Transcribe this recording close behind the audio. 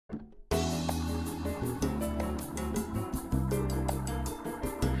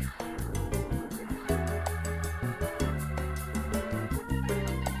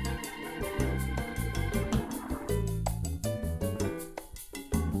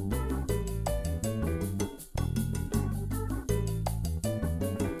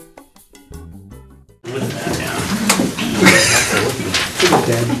With that,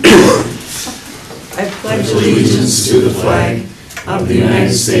 I pledge allegiance to the flag of the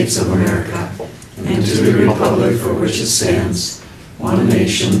United States of America and to the republic for which it stands, one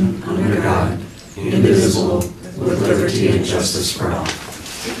nation, under God, indivisible, with liberty and justice for all.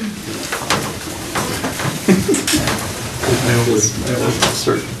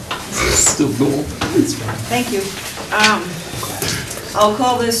 Still cool. Thank you. I'll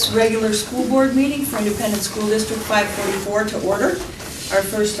call this regular school board meeting for Independent School District 544 to order. Our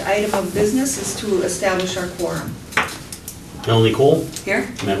first item of business is to establish our quorum. Melanie Cole. Here.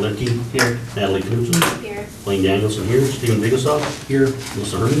 Matt Lemke. Here. Natalie Knudsen. Here. Blaine Danielson here. Stephen Bigosoff. Here.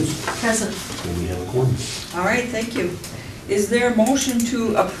 Melissa Hermans. Present. And we have a quorum. All right, thank you. Is there a motion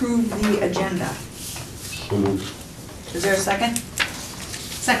to approve the agenda? So moved. Is there a second?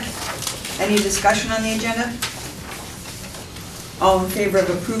 Second. Any discussion on the agenda? All in favor of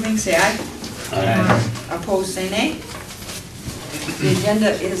approving, say aye. Aye. Opposed, say nay. The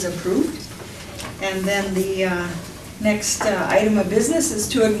agenda is approved. And then the next item of business is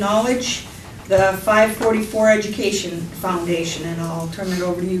to acknowledge the 544 Education Foundation, and I'll turn it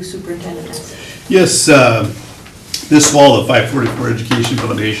over to you, Superintendent. Yes, this fall the 544 Education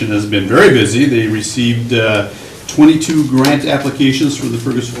Foundation has been very busy. They received 22 grant applications for the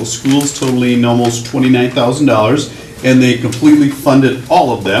Fergusville schools, totaling almost $29,000, and they completely funded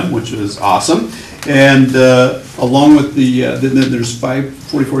all of them, which is awesome. And along with the, then there's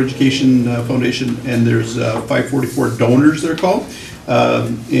 544 Education Foundation, and there's 544 donors, they're called.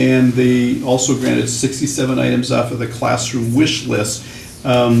 And they also granted 67 items off of the classroom wish list.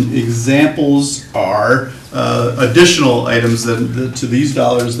 Examples are additional items that to these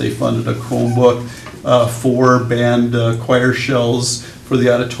dollars they funded a Chromebook, 4 band choir shells for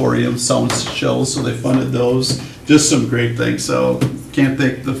the auditorium, sound shells, so they funded those. Just some great things. So can't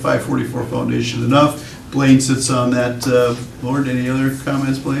thank the 544 Foundation enough. Blaine sits on that board. Any other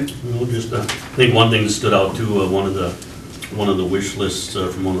comments, Blaine? No, just I think one thing that stood out too. One of the wish lists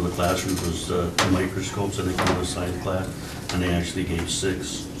from one of the classrooms was microscopes. I think in the science class, and they actually gave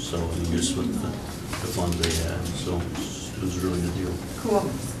 6. So I mean, just with the funds they had, so it was a really good deal. Cool.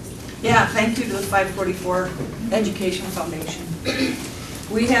 Yeah, thank you to the 544 Education Foundation.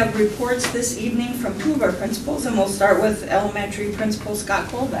 We have reports this evening from 2 of our principals, and we'll start with elementary principal Scott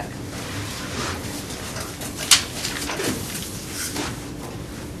Kolbeck.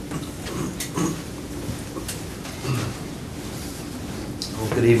 Well,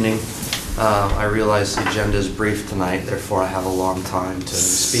 good evening. I realize the agenda is brief tonight, therefore I have a long time to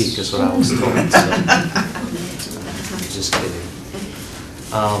speak, is what I was told. So. Just kidding.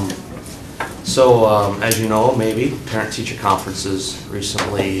 As you know, maybe, parent-teacher conferences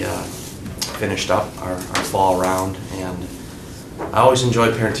recently finished up our fall round, and I always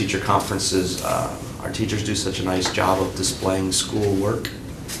enjoy parent-teacher conferences. Our teachers do such a nice job of displaying school work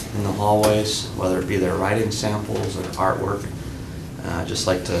in the hallways, whether it be their writing samples or artwork. I'd just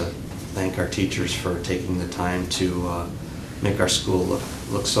like to thank our teachers for taking the time to make our school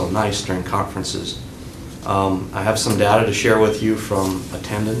look so nice during conferences. I have some data to share with you from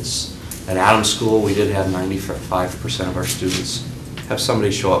attendance. At Adams School, we did have 95% of our students have somebody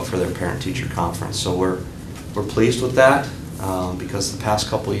show up for their parent-teacher conference. So we're pleased with that because the past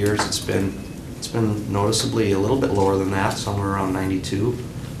couple of years it's been noticeably a little bit lower than that, somewhere around 92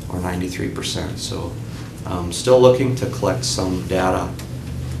 or 93%. So still looking to collect some data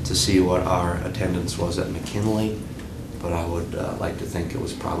to see what our attendance was at McKinley, but I would like to think it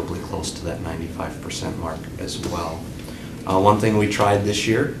was probably close to that 95% mark as well. One thing we tried this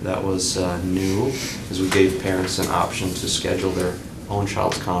year that was new is we gave parents an option to schedule their own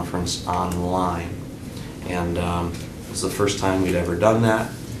child's conference online. And it was the first time we'd ever done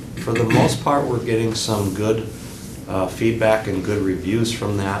that. For the most part, we're getting some good feedback and good reviews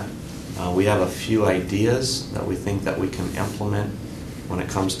from that. We have a few ideas that we think that we can implement when it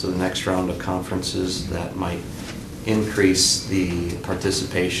comes to the next round of conferences that might increase the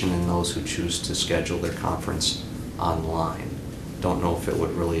participation in those who choose to schedule their conference online. Don't know if it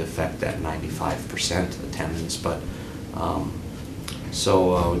would really affect that 95% attendance, but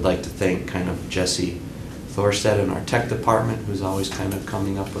we'd like to thank kind of Jesse Thorstead in our tech department, who's always kind of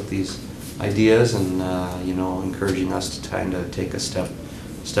coming up with these ideas and encouraging us to kind of take a step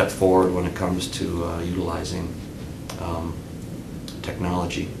forward when it comes to utilizing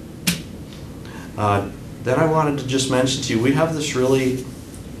technology. Then I wanted to just mention to you, we have this really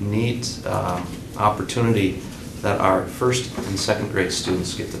neat opportunity that our first and second grade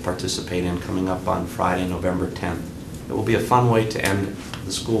students get to participate in coming up on Friday, November 10th. It will be a fun way to end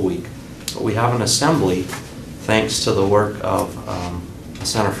the school week. But we have an assembly thanks to the work of the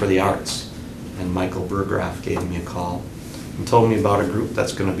Center for the Arts. and Michael Burgraff gave me a call and told me about a group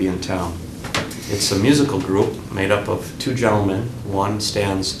that's going to be in town. It's a musical group made up of two gentlemen. One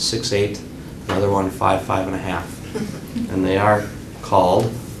stands 6'8", the other one 5'5½". And they are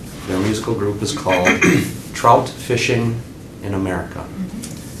called, their musical group is called Trout Fishing in America.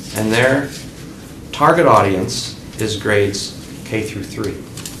 And their target audience is grades K through 3.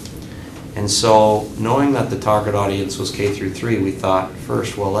 And so, knowing that the target audience was K through 3, we thought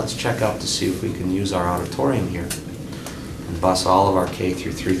first, well, let's check out to see if we can use our auditorium here and bus all of our K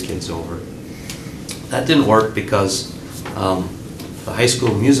through 3 kids over. That didn't work because the high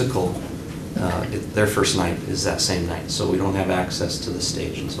school musical, their first night is that same night, so we don't have access to the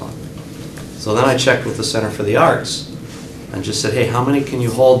stage and so on. So then I checked with the Center for the Arts and just said, hey, how many can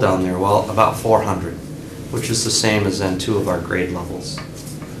you hold down there? Well, about 400, which is the same as then 2 of our grade levels.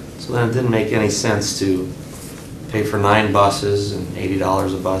 So then it didn't make any sense to pay for 9 buses and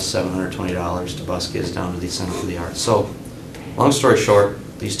 $80 a bus, $720 to bus kids down to the Center for the Arts. So, long story short,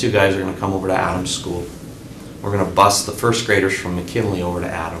 these 2 guys are going to come over to Adams School. We're going to bus the first graders from McKinley over to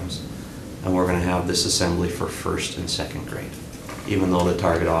Adams, and we're going to have this assembly for 1st and 2nd grade, even though the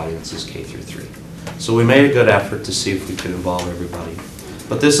target audience is K through 3. So we made a good effort to see if we could involve everybody.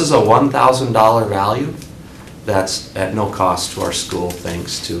 But this is a $1,000 value that's at no cost to our school,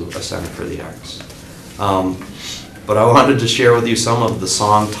 thanks to a Center for the Arts. But I wanted to share with you some of the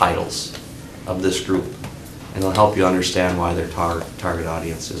song titles of this group, and it'll help you understand why their target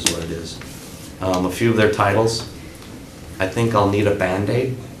audience is what it is. A few of their titles: I Think I'll Need a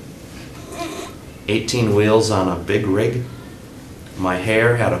Band-Aid, 18 Wheels on a Big Rig, My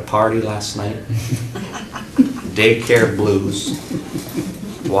Hair Had a Party Last Night, Daycare Blues,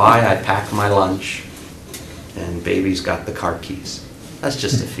 Why I Pack My Lunch, and Baby's Got the Car Keys. That's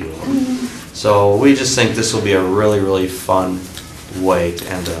just a few of them. So we just think this will be a really, really fun way to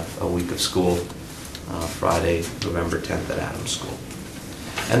end a week of school, Friday, November 10th at Adams School.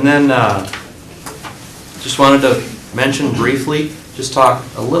 And then just wanted to mention briefly, just talk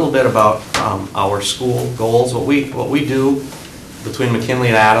a little bit about our school goals. What we do between McKinley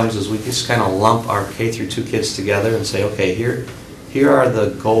and Adams is we just kind of lump our K through 2 kids together and say, okay, here are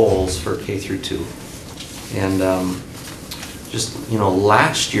the goals for K through 2. And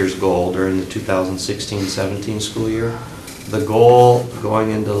last year's goal during the 2016-17 school year, the goal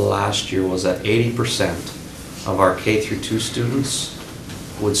going into last year was that 80% of our K through 2 students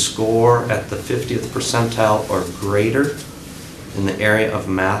would score at the 50th percentile or greater in the area of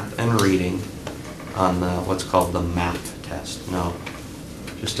math and reading on what's called the MAP test. Now,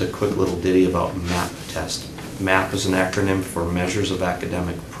 just a quick little ditty about MAP test. MAP is an acronym for Measures of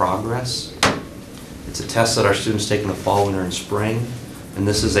Academic Progress. It's a test that our students take in the fall, winter, and spring, and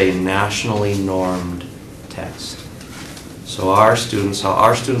this is a nationally normed test. So how our students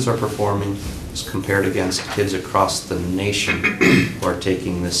are performing is compared against kids across the nation who are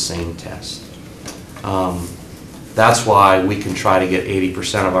taking this same test. That's why we can try to get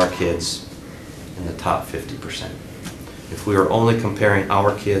 80% of our kids in the top 50%. If we were only comparing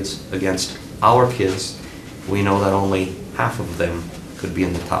our kids against our kids, we know that only half of them could be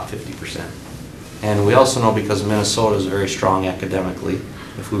in the top 50%. And we also know, because Minnesota is very strong academically,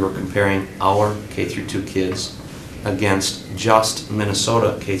 if we were comparing our K through 2 kids against just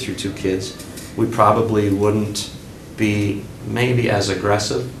Minnesota K through 2 kids, we probably wouldn't be maybe as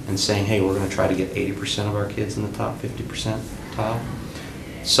aggressive in saying, hey, we're going to try to get 80% of our kids in the top 50% tile.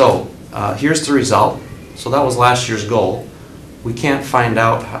 So here's the result. So that was last year's goal. We can't find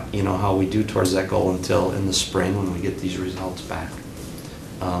out how we do towards that goal until in the spring when we get these results back.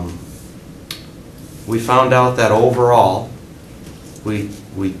 We found out that overall we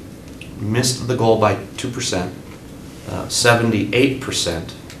missed the goal by 2%.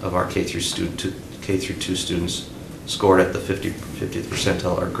 78% of our K through 2 students scored at the 50th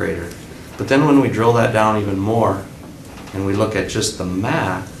percentile or greater. But then when we drill that down even more and we look at just the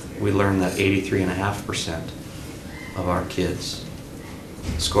math, we learn that 83.5% of our kids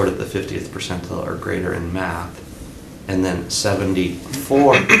scored at the 50th percentile or greater in math, and then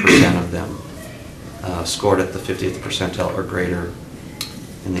 74% of them scored at the 50th percentile or greater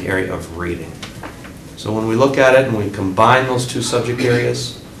in the area of reading. So when we look at it and we combine those 2 subject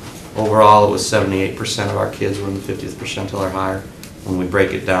areas, overall it was 78% of our kids were in the 50th percentile or higher. When we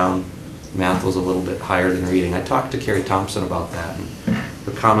break it down, math was a little bit higher than reading. I talked to Carrie Thompson about that, and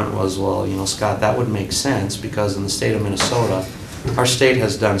her comment was, well, Scott, that would make sense because in the state of Minnesota, our state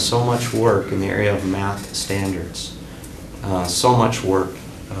has done so much work in the area of math standards, so much work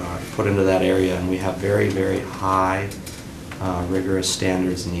put into that area, and we have very, very high rigorous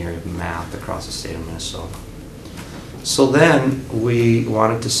standards in the area of math across the state of Minnesota. So then we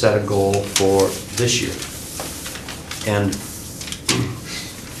wanted to set a goal for this year. And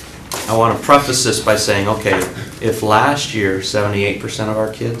I want to preface this by saying, okay, if last year 78% of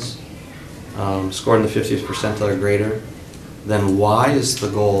our kids scored in the 50th percentile or greater, then why is the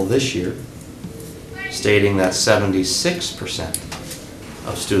goal this year stating that 76%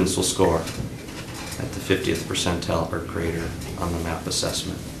 of students will score at the 50th percentile or greater on the MAP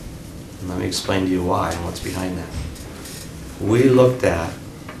assessment? And let me explain to you why and what's behind that. We looked at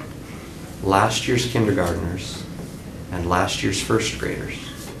last year's kindergartners and last year's first graders,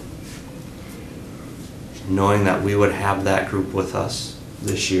 knowing that we would have that group with us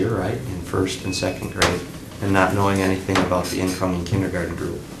this year, right, in first and second grade, and not knowing anything about the incoming kindergarten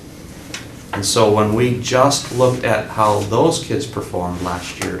group. And so when we just looked at how those kids performed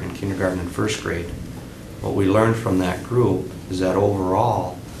last year in kindergarten and first grade, what we learned from that group is that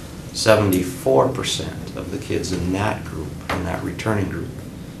overall 74% of the kids in that group, in that returning group,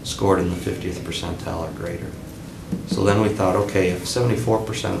 scored in the 50th percentile or greater. So then we thought, okay, if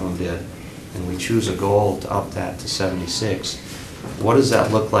 74% of them did, and we choose a goal to up that to 76, what does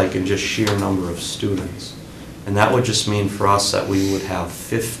that look like in just sheer number of students? And that would just mean for us that we would have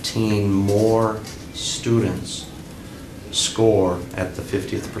 15 more students score at the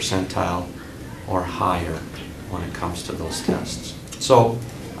 50th percentile or higher when it comes to those tests. So,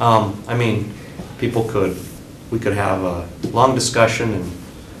 I mean, we could have a long discussion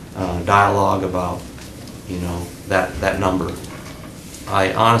and dialogue about, you know, that number.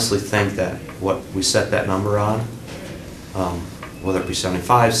 I honestly think that what we set that number on, whether it be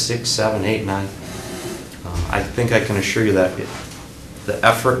 75, 6, 7, 8, 9, I think I can assure you that the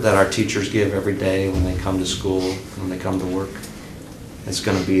effort that our teachers give every day when they come to school, when they come to work, is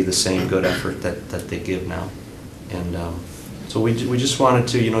going to be the same good effort that they give now. And so we just wanted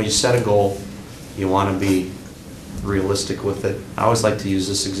to, you know, you set a goal, you want to be realistic with it. I always like to use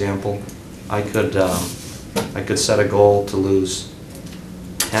this example. I could set a goal to lose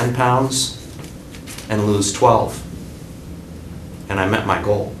 10 pounds and lose 12, and I met my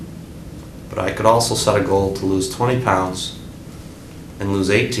goal. But I could also set a goal to lose 20 pounds and lose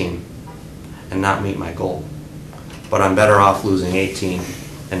 18 and not meet my goal. But I'm better off losing 18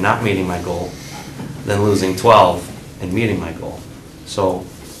 and not meeting my goal than losing 12 and meeting my goal. So,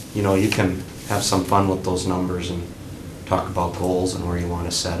 you know, you can have some fun with those numbers and talk about goals and where you want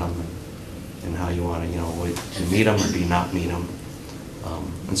to set them and how you want to, you know, do you meet them or do you not meet them.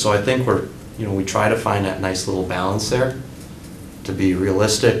 And so I think we try to find that nice little balance there, to be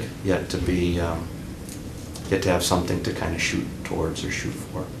realistic, yet to be, yet to have something to kind of shoot towards or shoot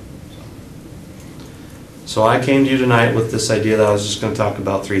for. So I came to you tonight with this idea that I was just going to talk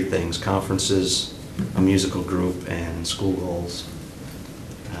about three things: conferences, a musical group, and school goals.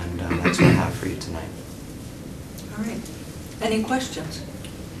 And that's what I have for you tonight. All right. Any questions?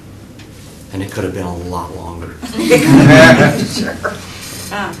 And it could have been a lot longer. Sure.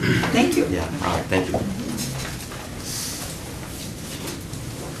 Thank you. Yeah, all right, thank you.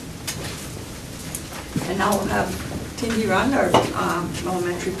 And now we'll have Tindy Rund, our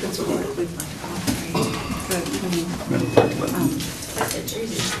elementary principal at Cleveland. Good evening.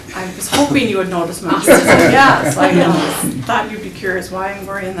 I was hoping you would notice my yes, I thought you'd be curious why I'm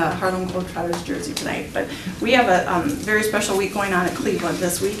wearing the Harlem Globetrotters jersey tonight. But we have a very special week going on at Cleveland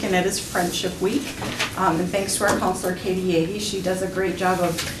this week, and it is Friendship Week. And thanks to our counselor, Katie Yagi, she does a great job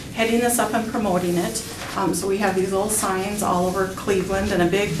of heading this up and promoting it. So we have these little signs all over Cleveland and a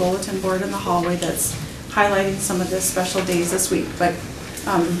big bulletin board in the hallway that's highlighting some of the special days this week. But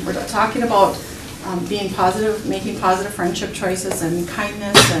we're talking about being positive, making positive friendship choices and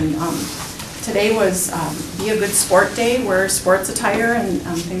kindness. And today was Be a Good Sport Day, wear sports attire and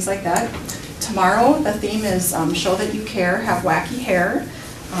things like that. Tomorrow the theme is Show That You Care, Have Wacky Hair.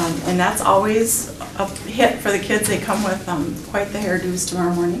 And that's always a hit for the kids. They come with quite the hairdos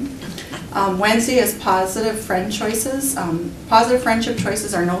tomorrow morning. Wednesday is Positive Friend Choices. Positive friendship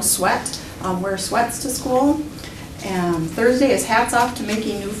choices are no sweat. Wear sweats to school. And Thursday is Hats Off to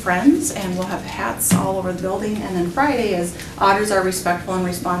Making New Friends, and we'll have hats all over the building. And then Friday is Otters Are Respectful and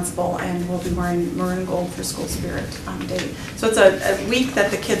Responsible, and we'll be wearing maroon and gold for School Spirit Day. So it's a week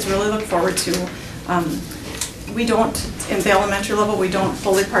that the kids really look forward to. We don't, in the elementary level, we don't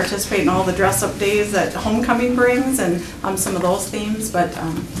fully participate in all the dress-up days that homecoming brings and some of those themes, but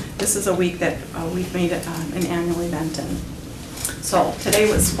this is a week that we've made it an annual event. And so today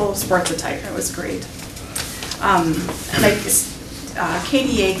was full of sports attire. It was great.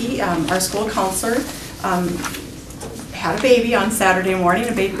 Katie Yagi, our school counselor, had a baby on Saturday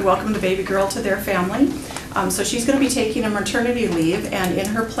morning. Welcomed a baby girl to their family. So she's going to be taking a maternity leave, and in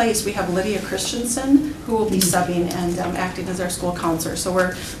her place we have Lydia Christensen, who who will be subbing and acting as our school counselor. So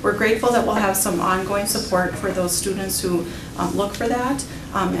we're grateful that we'll have some ongoing support for those students who look for that,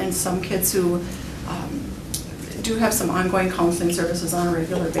 and some kids who do have some ongoing counseling services on a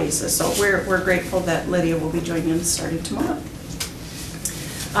regular basis. So we're grateful that Lydia will be joining us starting tomorrow.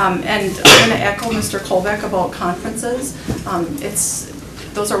 And I'm going to echo Mr. Kolbeck about conferences.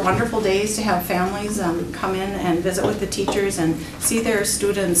 Those are wonderful days to have families come in and visit with the teachers and see their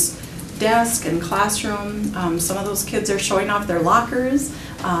students' desk and classroom. Some of those kids are showing off their lockers,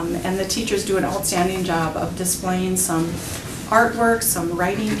 and the teachers do an outstanding job of displaying some artwork, some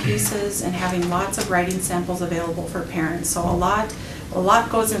writing pieces, and having lots of writing samples available for parents. So a lot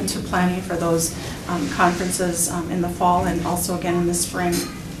goes into planning for those conferences in the fall and also again in the spring.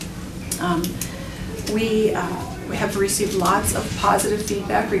 We have received lots of positive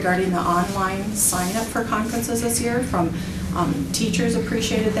feedback regarding the online sign-up for conferences this year. From teachers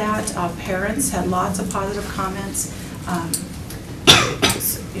appreciated that, parents had lots of positive comments,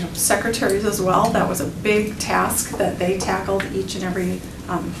 secretaries as well. That was a big task that they tackled each and every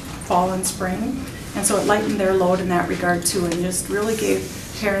fall and spring, and so it lightened their load in that regard too, and just really gave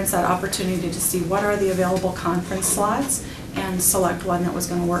parents that opportunity to see what are the available conference slots and select one that was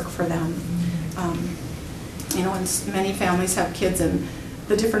going to work for them. And many families have kids in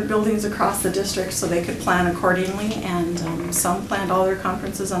the different buildings across the district, so they could plan accordingly, and some planned all their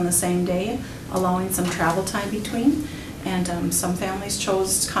conferences on the same day, allowing some travel time between, and some families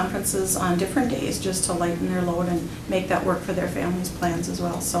chose conferences on different days just to lighten their load and make that work for their families' plans as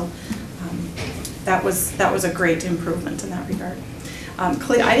well. So that was a great improvement in that regard.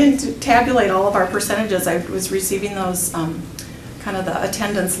 I didn't tabulate all of our percentages. I was receiving those kind of the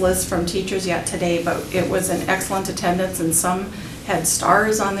attendance list from teachers yet today, but it was an excellent attendance, and some had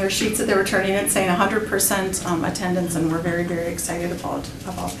stars on their sheets that they were turning in saying 100% attendance, and we're very, very excited about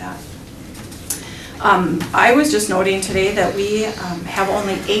that. I was just noting today that we have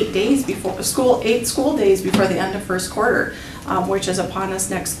only 8 school days before the end of first quarter, which is upon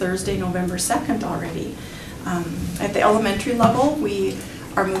us next Thursday, November 2nd already. At the elementary level, we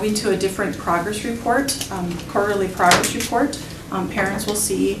are moving to a different progress report, quarterly progress report. Parents will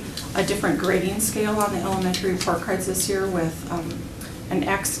see a different grading scale on the elementary report cards this year, with an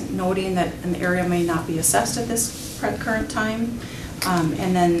X noting that an area may not be assessed at this current time,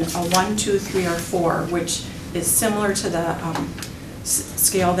 and then a 1, 2, 3, or 4, which is similar to the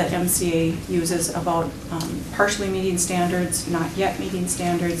scale that MCA uses about partially meeting standards, not yet meeting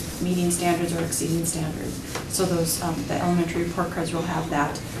standards, or exceeding standards. So those the elementary report cards will have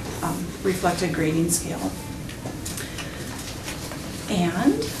that reflected grading scale.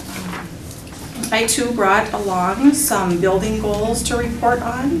 And I too brought along some building goals to report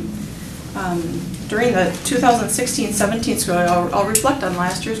on. During the 2016-17 school year, I'll reflect on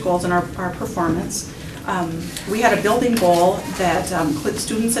last year's goals and our performance. We had a building goal that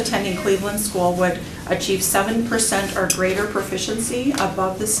students attending Cleveland School would achieve 7% or greater proficiency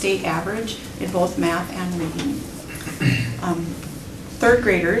above the state average in both math and reading. Third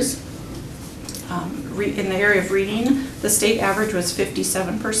graders, in the area of reading, the state average was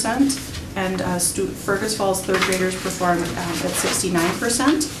 57%, and Fergus Falls third graders performed at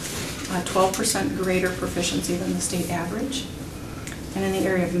 69%, 12% greater proficiency than the state average. And in the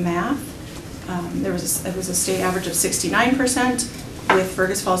area of math, it was a state average of 69%, with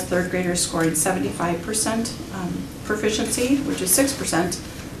Fergus Falls third graders scoring 75% proficiency, which is 6%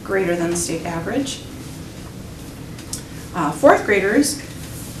 greater than the state average. Fourth graders,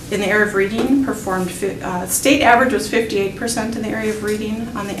 in the area of reading, performed, state average was 58% in the area of reading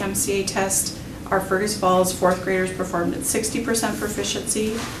on the MCA test. Our Fergus Falls fourth graders performed at 60%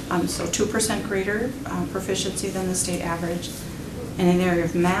 proficiency, so 2% greater proficiency than the state average. And in the area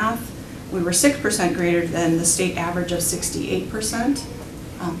of math, we were 6% greater than the state average of 68%,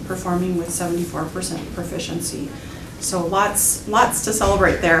 performing with 74% proficiency. So lots to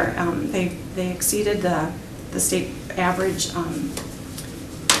celebrate there. They exceeded the state average,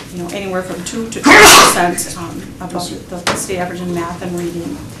 anywhere from 2 to 12% above the state average in math and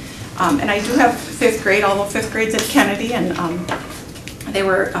reading. And I do have fifth grade, although fifth grade's at Kennedy, and they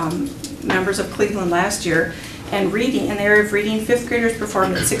were members of Cleveland last year. And reading, in the area of reading, fifth graders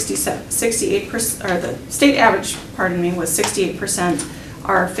performed at 68%, or the state average, was 68%.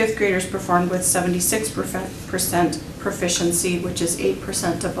 Our fifth graders performed with 76% proficiency, which is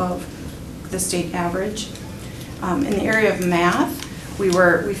 8% above the state average. In the area of math, we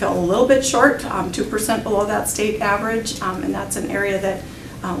fell a little bit short, 2% below that state average, and that's an area that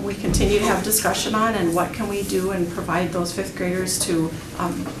we continue to have discussion on, and what can we do and provide those fifth graders to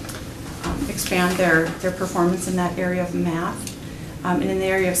expand their performance in that area of math. And in the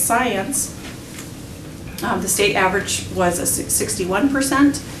area of science, The state average was a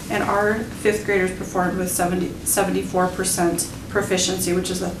 61%, and our fifth graders performed with 74% proficiency, which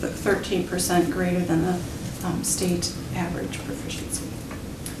is a 13% greater than the state average proficiency.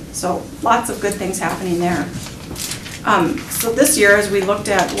 So lots of good things happening there. So this year, as we looked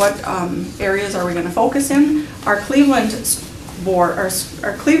at what areas are we going to focus in, our Cleveland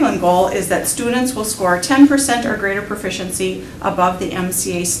goal is that students will score 10% or greater proficiency above the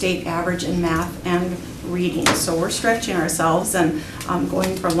MCA state average in math and reading. So we're stretching ourselves and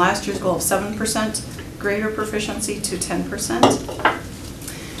going from last year's goal of 7% greater proficiency to 10%.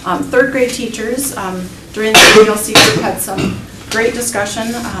 Third grade teachers during the PLC group had some great discussion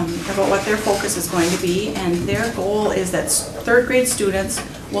about what their focus is going to be, and their goal is that third grade students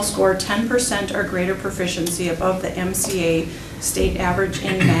will score 10% or greater proficiency above the MCA state average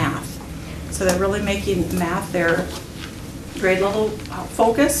in math. So they're really making math their grade level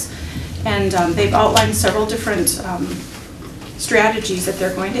focus, and they've outlined several different strategies that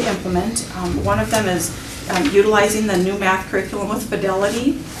they're going to implement. One of them is utilizing the new math curriculum with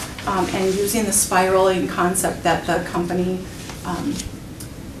Fidelity and using the spiraling concept that the company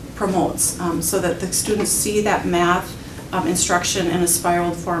promotes, so that the students see that math instruction in a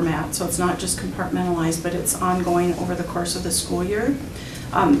spiraled format. So it's not just compartmentalized, but it's ongoing over the course of the school year.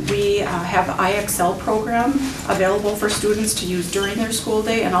 We have an IXL program available for students to use during their school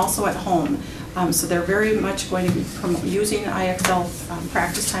day and also at home. So they're very much going to be using IXL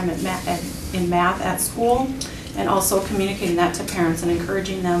practice time in math at school, and also communicating that to parents and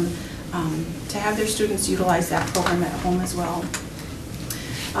encouraging them to have their students utilize that program at home as well.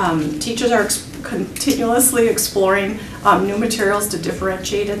 Teachers are continuously exploring new materials to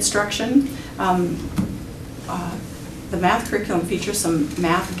differentiate instruction. The math curriculum features some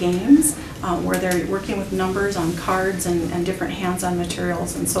math games where they're working with numbers on cards and different hands-on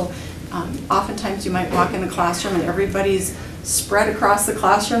materials. And so oftentimes you might walk in a classroom and everybody's spread across the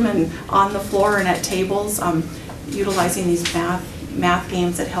classroom and on the floor and at tables, utilizing these math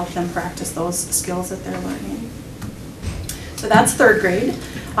games that help them practice those skills that they're learning. So that's third grade.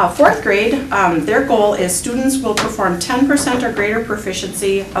 Fourth grade, their goal is students will perform 10% or greater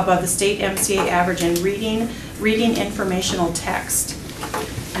proficiency above the state MCA average in reading informational text.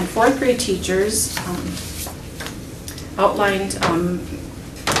 And fourth grade teachers outlined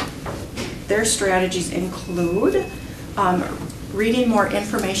their strategies include reading more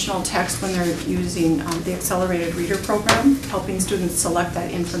informational text when they're using the accelerated reader program, helping students select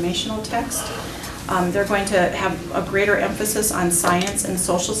that informational text. They're going to have a greater emphasis on science and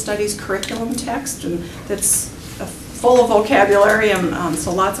social studies curriculum text, and that's full of vocabulary, and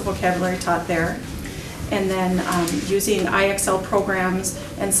so lots of vocabulary taught there. And then using IXL programs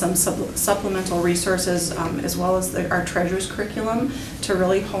and some supplemental resources, as well as our Treasures curriculum, to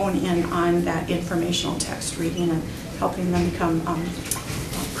really hone in on that informational text reading and helping them become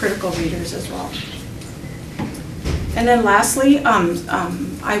critical readers as well. And then lastly,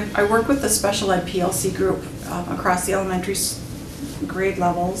 I work with the special ed PLC group across the elementary grade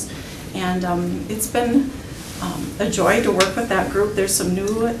levels, and it's been a joy to work with that group. There's some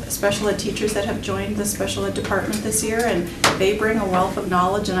new special ed teachers that have joined the special ed department this year, and they bring a wealth of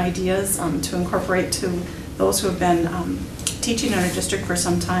knowledge and ideas to incorporate to those who have been teaching in our district for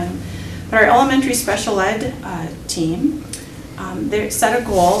some time. But our elementary special ed team, they set a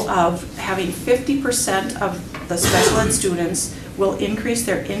goal of having 50% of the special ed students will increase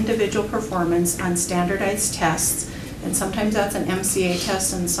their individual performance on standardized tests, and sometimes that's an MCA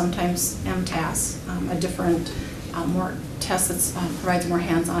test and sometimes MTAS, a different more test that provides more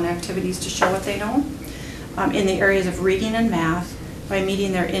hands-on activities to show what they know, in the areas of reading and math by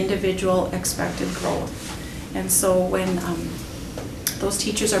meeting their individual expected growth. And so when those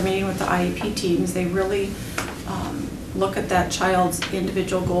teachers are meeting with the IEP teams, they really look at that child's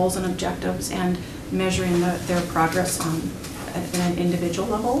individual goals and objectives and measuring their progress at an individual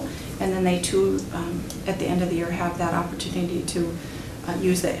level, and then they too, at the end of the year, have that opportunity to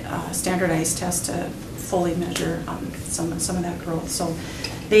use the standardized test to fully measure some of that growth. So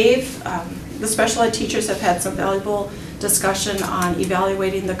the special ed teachers have had some valuable discussion on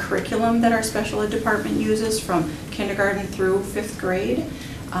evaluating the curriculum that our special ed department uses from kindergarten through 5th grade,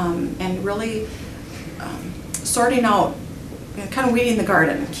 and really sorting out, kind of weeding the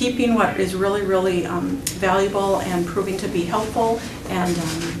garden, keeping what is really, really valuable and proving to be helpful, and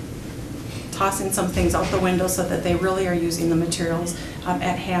tossing some things out the window so that they really are using the materials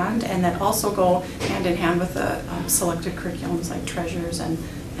at hand, and that also go hand in hand with the selected curriculums like Treasures and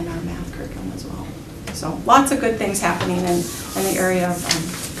our math curriculum as well. So lots of good things happening in the area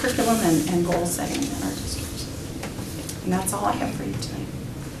of curriculum and goal setting in our district. And that's all I have for you tonight.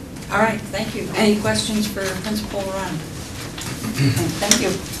 All right, thank you. Any questions for Principal Ron? Thank you.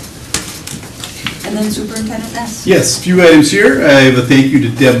 And then Superintendent Ness. Yes, a few items here. I have a thank you to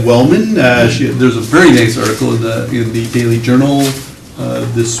Deb Wellman. There's a very nice article in the Daily Journal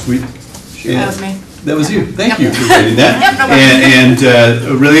this week. That was me. That was you. Thank you for writing that. And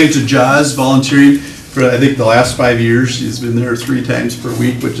related to Jaws volunteering for, I think, the last 5 years. She's been there 3 times per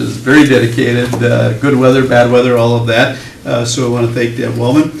week, which is very dedicated. Good weather, bad weather, all of that. So I want to thank Deb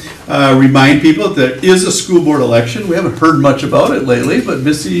Wellman. Remind people that there is a school board election. We haven't heard much about it lately, but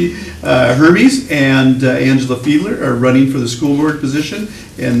Missy Hermes and Angela Fiedler are running for the school board position,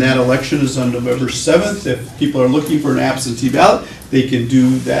 and that election is on November 7th. If people are looking for an absentee ballot, they can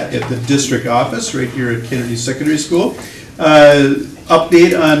do that at the district office right here at Kennedy Secondary School.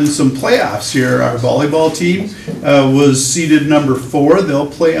 Update on some playoffs here. Our volleyball team was seeded number 4. They'll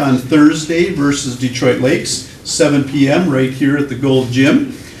play on Thursday versus Detroit Lakes, 7 p.m. right here at the Gold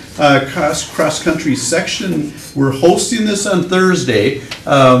Gym. Cross-country section, we're hosting this on Thursday,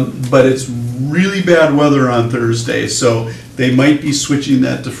 but it's really bad weather on Thursday, so they might be switching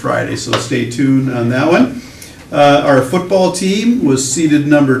that to Friday, so stay tuned on that one. Our football team was seeded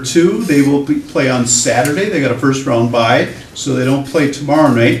number 2. They will play on Saturday. They got a first round bye, so they don't play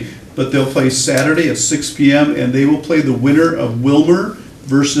tomorrow night, but they'll play Saturday at 6 p.m. and they will play the winner of Wilmer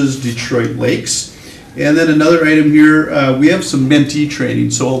versus Detroit Lakes. And then another item here, we have some mentee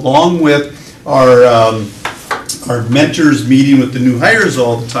training. So along with our mentors meeting with the new hires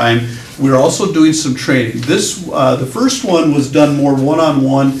all the time, we're also doing some training. The first one was done more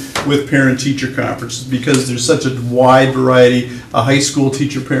one-on-one with parent-teacher conferences because there's such a wide variety. A high school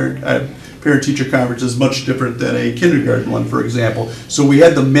parent-teacher conference is much different than a kindergarten one, for example. So we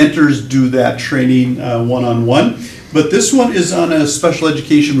had the mentors do that training one-on-one. But this one is on a special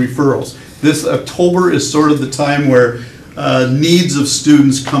education referrals. This October is sort of the time where needs of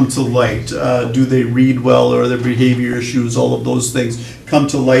students come to light. Do they read well, or their behavior issues, all of those things come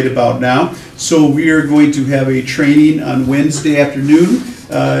to light about now. So we are going to have a training on Wednesday afternoon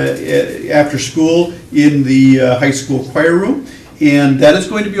after school in the high school choir room. And that is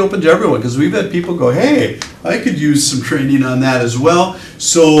going to be open to everyone because we've had people go, hey, I could use some training on that as well.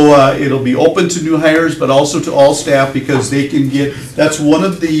 So it'll be open to new hires, but also to all staff because they can get, that's one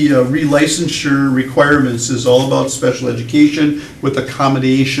of the relicensure requirements is all about special education with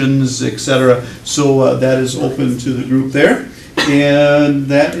accommodations, etc. So that is open to the group there. And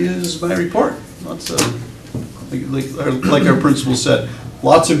that is my report. Lots of, like our principal said,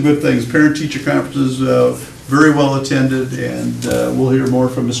 lots of good things. Parent-teacher conferences, very well attended, and we'll hear more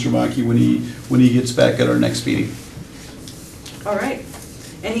from Mr. Mackey when he gets back at our next meeting. All right.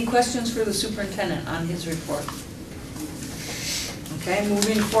 Any questions for the superintendent on his report? Okay,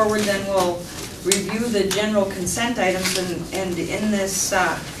 moving forward, then we'll review the general consent items, and in this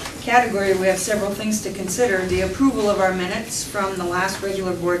category we have several things to consider. The approval of our minutes from the last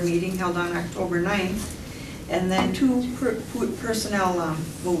regular board meeting held on October 9th, and then 2 personnel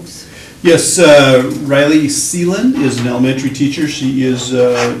moves. Yes, Riley Seeland is an elementary teacher. She is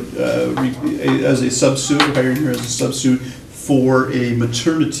as a substitute, hiring her as a substitute for a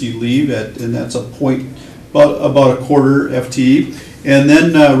maternity leave, and that's a point, about a quarter FTE. And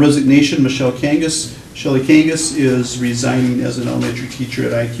then resignation, Shelly Kangas is resigning as an elementary teacher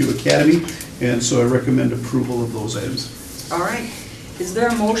at IQ Academy, and so I recommend approval of those items. All right. Is there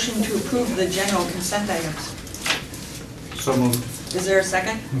a motion to approve the general consent items? So moved. Is there a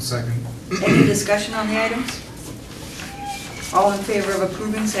second? A second. Any discussion on the items? All in favor of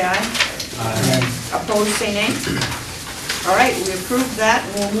approving, say aye. Aye. Opposed, say nay. All right, we approved that,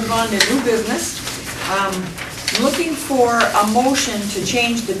 and we'll move on to new business. Looking for a motion to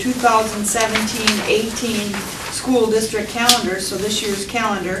change the 2017-18 school district calendar, so this year's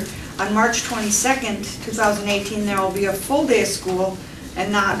calendar. On March 22nd, 2018, there will be a full day of school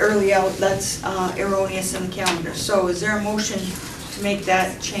and not early out. That's erroneous in the calendar. So is there a motion to make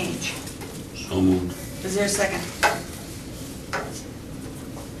that change? So moved. Is there a second?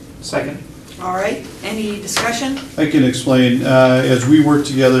 Second. All right, any discussion? I can explain. As we worked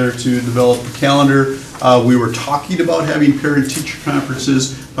together to develop the calendar, we were talking about having parent-teacher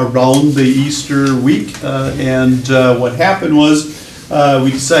conferences around the Easter week, and what happened was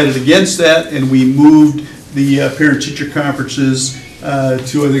we decided against that, and we moved the parent-teacher conferences to,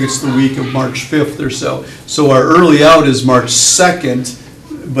 I think it's the week of March 5th or so. So our early out is March 2nd,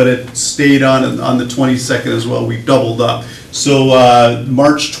 but it stayed on the 22nd as well. We doubled up. So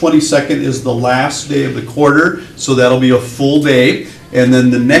March 22nd is the last day of the quarter, so that'll be a full day. And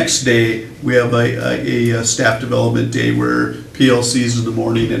then the next day, we have a staff development day where PLC's in the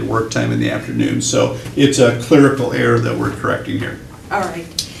morning and work time in the afternoon. So it's a clerical error that we're correcting here. All right.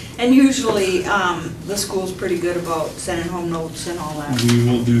 And usually, the school's pretty good about sending home notes and all that. We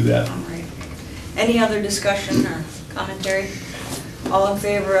will do that. All right. Any other discussion or commentary? All in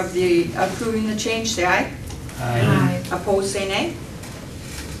favor of the approving the change, say aye. Aye. Opposed, say nay.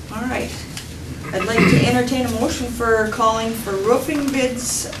 All right. I'd like to entertain a motion for calling for roofing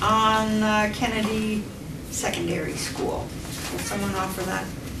bids on Kennedy Secondary School. Will someone offer that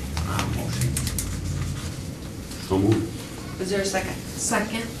motion? So moved. Is there a second?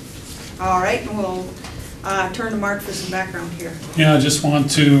 Second. All right, and we'll turn to Mark for some background here. Yeah, I just want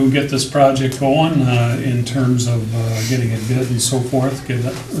to get this project going in terms of getting it bid and so forth, get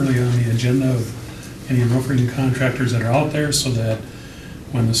it early on the agenda of any roofing contractors that are out there so that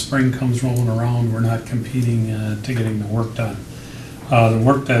when the spring comes rolling around, we're not competing to getting the work done. The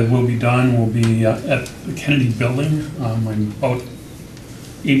work that will be done will be at the Kennedy building. I'm about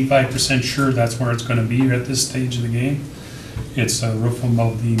 85% sure that's where it's going to be at this stage of the game. It's a roof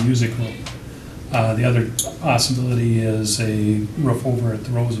above the music room. The other possibility is a roof over at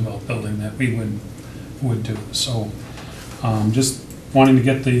the Roosevelt building that we would do. So just wanting to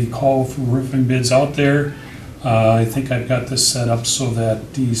get the call for roofing bids out there. I think I've got this set up so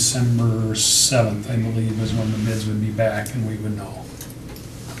that December 7th, I believe, is when the bids would be back and we would know.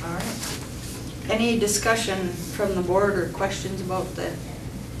 All right. Any discussion from the board or questions about the,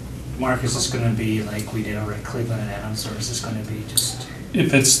 Mark, is this gonna be like we did over at Cleveland and Adams, or is this gonna be just?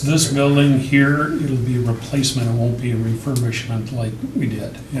 If it's this building here, it'll be a replacement, it won't be a refurbishment like we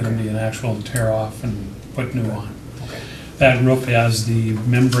did. It'll be an actual tear off and put new on. Okay. That roof has the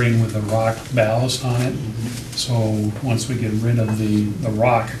membrane with the rock ballast on it. So once we get rid of the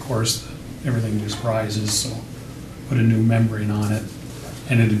rock, of course, everything just rises, so put a new membrane on it,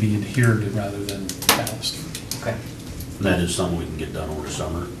 and it'd be adhered rather than ballast. Okay. And that is something we can get done over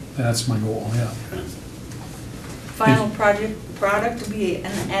summer. That's my goal, yeah. Okay. final product to be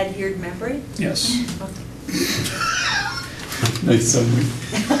an adhered membrane? Yes. Nice summary.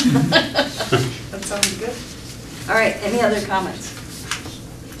 That sounds good. All right, any other comments?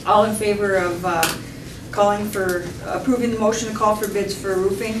 All in favor of calling for, approving the motion to call for bids for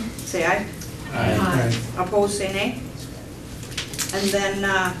roofing, say aye. Aye. Opposed, say nay. And then,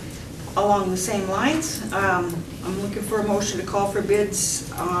 along the same lines, I'm looking for a motion to call for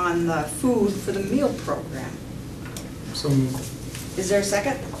bids on the food for the meal program. So Is there a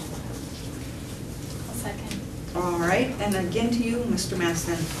second? I'll second. All right, and again to you, Mr.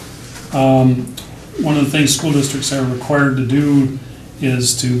 Maston. One of the things school districts are required to do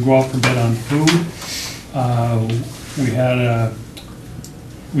is to go out for bid on food.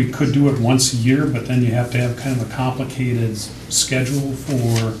 We could do it once a year, but then you have to have kind of a complicated schedule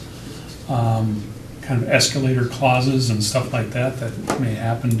for kind of escalator clauses and stuff like that may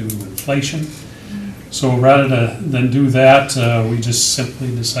happen due to inflation. So rather than do that, we just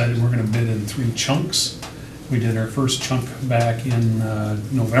simply decided we're gonna bid in 3 chunks. We did our first chunk back in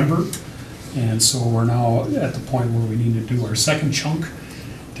November, and so we're now at the point where we need to do our second chunk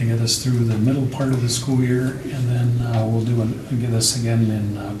to get us through the middle part of the school year, and then we'll get us again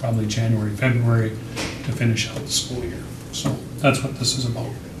in probably January, February to finish out the school year. So that's what this is about,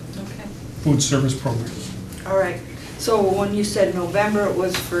 Okay. food service program. All right, so when you said November, it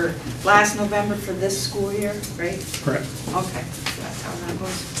was for last November for this school year, right? Correct. Okay, that's how that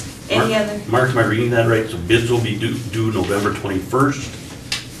goes. Any other? Mark, am I reading that right? So bids will be due November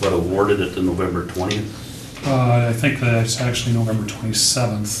 21st, but awarded at the November 20th? I think that's actually November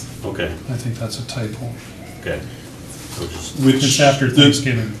 27th. Okay, I think that's a typo. okay. So just, It's after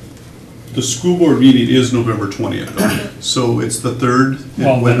Thanksgiving. The school board meeting is November 20th, though. So it's the 3rd,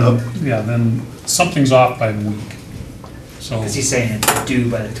 Well, it went then, up. yeah, then something's off by the week. So, because he's saying it's due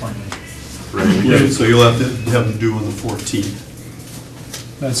by the 20th. right, Yeah, so you'll have to have them due on the 14th.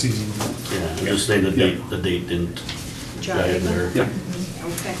 that's easy. yeah, I'm just saying the date didn't jive there. Yeah.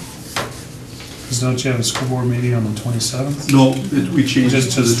 Okay, Because don't you have a school board meeting on the 27th? No, we changed it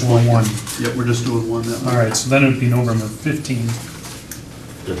Just to the doing 20th. one. Yep, we're just doing one that All right, so then it would be November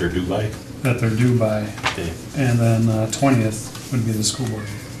 15th That they're due by? that they're due by, Okay, and then 20th would be the school board.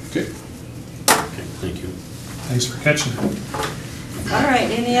 Okay. okay, thank you. Thanks for catching it. all right,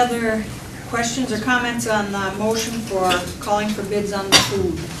 any other questions or comments on the motion for calling for bids on the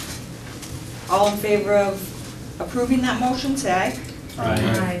food? All in favor of approving that motion, say aye.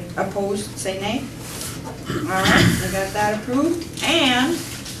 Aye. Opposed, say nay. All right, we got that approved, and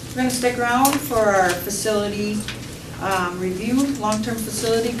we're gonna stick around for our facility review, long-term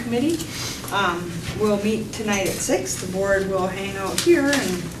facility committee. We'll meet tonight at 6. The board will hang out here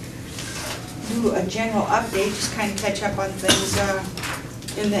and do a general update, just kind of catch up on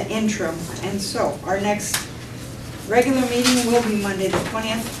things in the interim. And so, our next regular meeting will be Monday the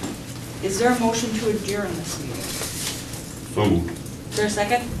 20th Is there a motion to adjourn this meeting? So moved. Is there a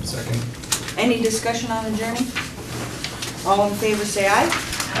second? Second. Any discussion on adjourning? All in favor, say aye.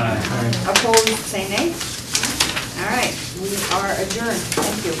 Aye. Opposed, say nay. All right, we are adjourned.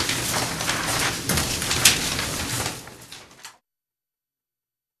 Thank you.